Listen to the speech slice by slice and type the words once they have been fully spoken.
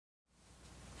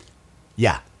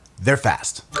Yeah, they're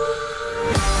fast.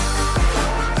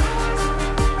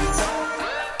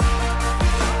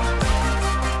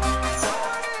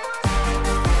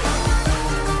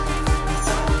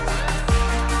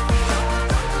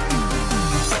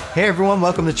 Hey everyone,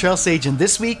 welcome to TrailSage, and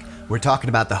this week we're talking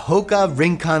about the Hoka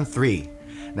Rincon 3.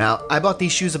 Now, I bought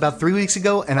these shoes about 3 weeks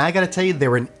ago, and I gotta tell you, they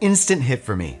were an instant hit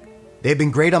for me. They've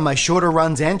been great on my shorter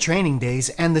runs and training days,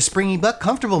 and the springy but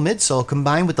comfortable midsole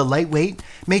combined with the lightweight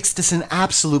makes this an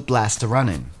absolute blast to run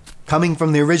in. Coming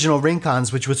from the original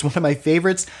Rincons, which was one of my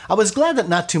favorites, I was glad that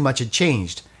not too much had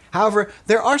changed. However,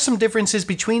 there are some differences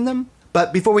between them,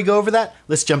 but before we go over that,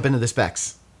 let's jump into the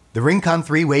specs. The Rincon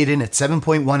 3 weighed in at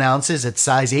 7.1 ounces at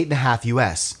size 8.5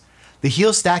 US. The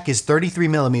heel stack is 33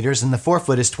 millimeters and the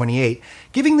forefoot is 28,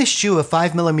 giving this shoe a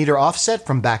 5 millimeter offset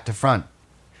from back to front.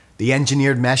 The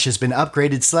engineered mesh has been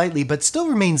upgraded slightly but still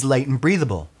remains light and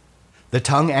breathable. The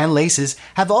tongue and laces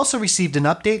have also received an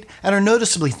update and are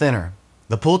noticeably thinner.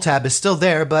 The pull tab is still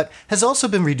there but has also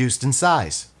been reduced in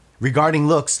size. Regarding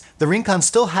looks, the Rincon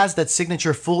still has that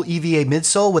signature full EVA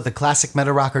midsole with the classic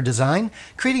Meta Rocker design,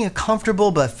 creating a comfortable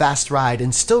but fast ride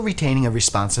and still retaining a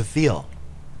responsive feel.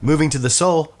 Moving to the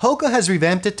sole, Hoka has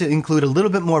revamped it to include a little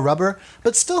bit more rubber,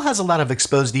 but still has a lot of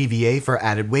exposed EVA for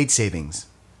added weight savings.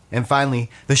 And finally,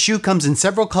 the shoe comes in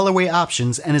several colorway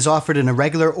options and is offered in a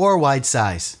regular or wide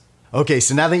size. Okay,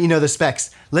 so now that you know the specs,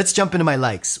 let's jump into my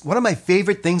likes. One of my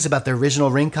favorite things about the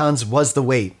original Rincons was the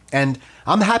weight, and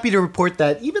I'm happy to report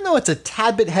that even though it's a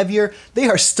tad bit heavier, they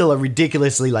are still a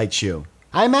ridiculously light shoe.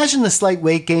 I imagine the slight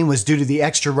weight gain was due to the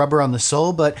extra rubber on the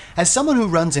sole, but as someone who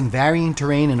runs in varying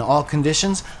terrain in all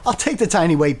conditions, I'll take the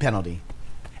tiny weight penalty.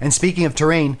 And speaking of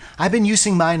terrain, I've been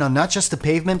using mine on not just the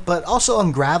pavement, but also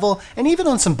on gravel and even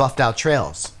on some buffed out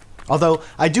trails. Although,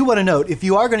 I do want to note, if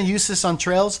you are going to use this on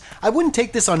trails, I wouldn't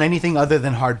take this on anything other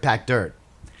than hard-packed dirt.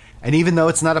 And even though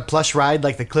it's not a plush ride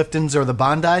like the Cliftons or the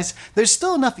Bondis, there's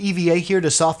still enough EVA here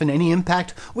to soften any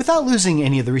impact without losing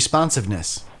any of the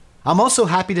responsiveness. I'm also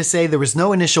happy to say there was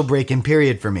no initial break-in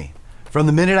period for me. From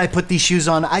the minute I put these shoes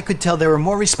on, I could tell they were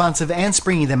more responsive and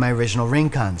springy than my original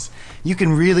Rincons. You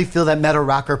can really feel that Meta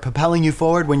Rocker propelling you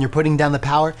forward when you're putting down the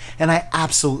power, and I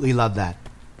absolutely love that.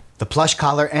 The plush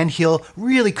collar and heel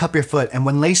really cup your foot, and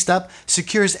when laced up,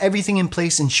 secures everything in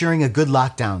place, ensuring a good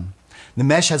lockdown. The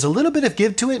mesh has a little bit of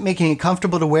give to it, making it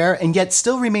comfortable to wear and yet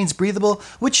still remains breathable,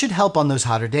 which should help on those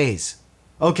hotter days.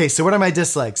 Okay, so what are my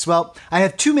dislikes? Well, I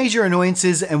have two major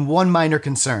annoyances and one minor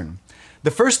concern. The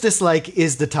first dislike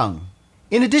is the tongue.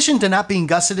 In addition to not being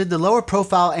gusseted, the lower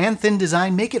profile and thin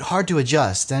design make it hard to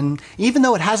adjust, and even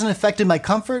though it hasn't affected my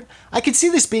comfort, I could see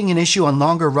this being an issue on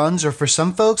longer runs or for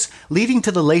some folks, leading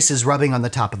to the laces rubbing on the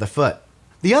top of the foot.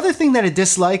 The other thing that I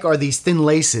dislike are these thin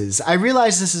laces. I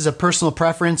realize this is a personal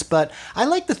preference, but I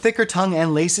like the thicker tongue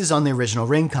and laces on the original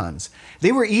Rincons.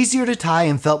 They were easier to tie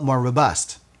and felt more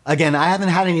robust. Again, I haven't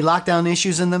had any lockdown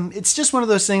issues in them, it's just one of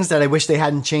those things that I wish they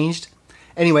hadn't changed.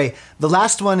 Anyway, the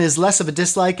last one is less of a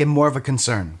dislike and more of a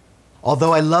concern.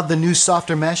 Although I love the new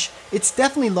softer mesh, it's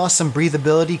definitely lost some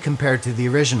breathability compared to the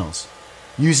originals.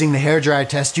 Using the hairdryer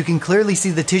test, you can clearly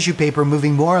see the tissue paper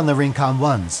moving more on the Rincon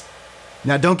 1s.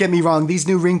 Now don't get me wrong, these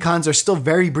new Rincons are still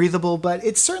very breathable, but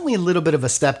it's certainly a little bit of a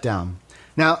step down.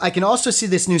 Now I can also see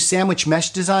this new sandwich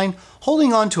mesh design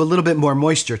holding on to a little bit more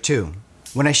moisture too.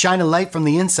 When I shine a light from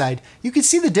the inside, you can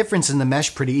see the difference in the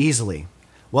mesh pretty easily.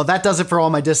 Well, that does it for all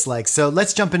my dislikes, so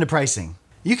let's jump into pricing.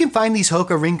 You can find these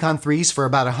Hoka Rincon 3s for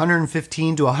about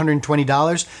 $115 to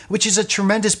 $120, which is a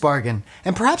tremendous bargain,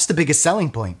 and perhaps the biggest selling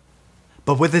point.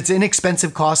 But with its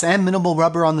inexpensive cost and minimal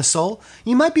rubber on the sole,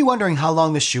 you might be wondering how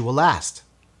long this shoe will last.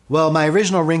 Well, my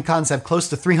original Rincons have close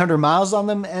to 300 miles on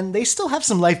them, and they still have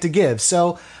some life to give,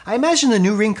 so I imagine the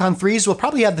new Rincon 3s will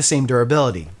probably have the same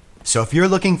durability. So if you're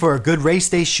looking for a good race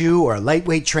day shoe or a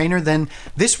lightweight trainer, then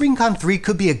this Rincon 3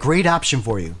 could be a great option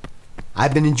for you.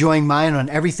 I've been enjoying mine on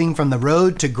everything from the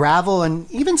road to gravel and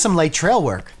even some light trail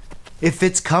work. It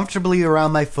fits comfortably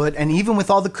around my foot, and even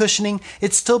with all the cushioning,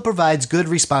 it still provides good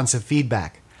responsive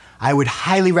feedback. I would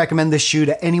highly recommend this shoe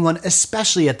to anyone,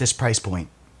 especially at this price point.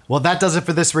 Well, that does it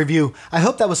for this review. I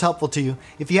hope that was helpful to you.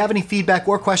 If you have any feedback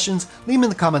or questions, leave them in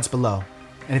the comments below.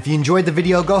 And if you enjoyed the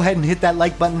video, go ahead and hit that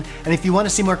like button. And if you want to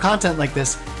see more content like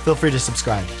this, feel free to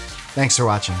subscribe. Thanks for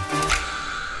watching.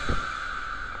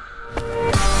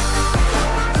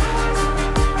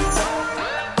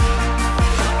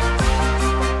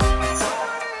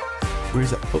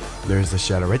 Where's that? Oh, there's the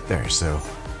shadow right there, so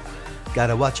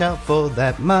gotta watch out for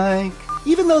that mic.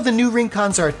 Even though the new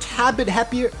Rincons are a tad bit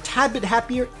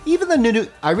happier, even the new,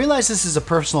 I realize this is a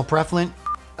personal preference.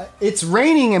 It's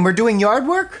raining and we're doing yard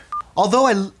work?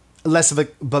 Although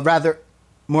but rather,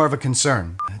 more of a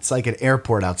concern. It's like an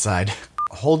airport outside.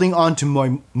 Holding on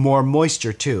to more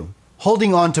moisture too.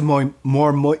 Holding on to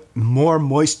more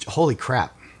moisture. Holy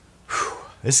crap. Whew,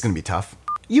 this is gonna be tough.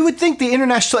 You would think the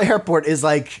international airport is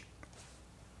like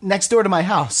next door to my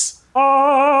house.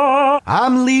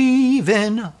 I'm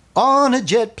leaving on a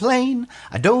jet plane.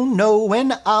 I don't know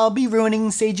when I'll be ruining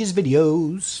Sage's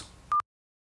videos.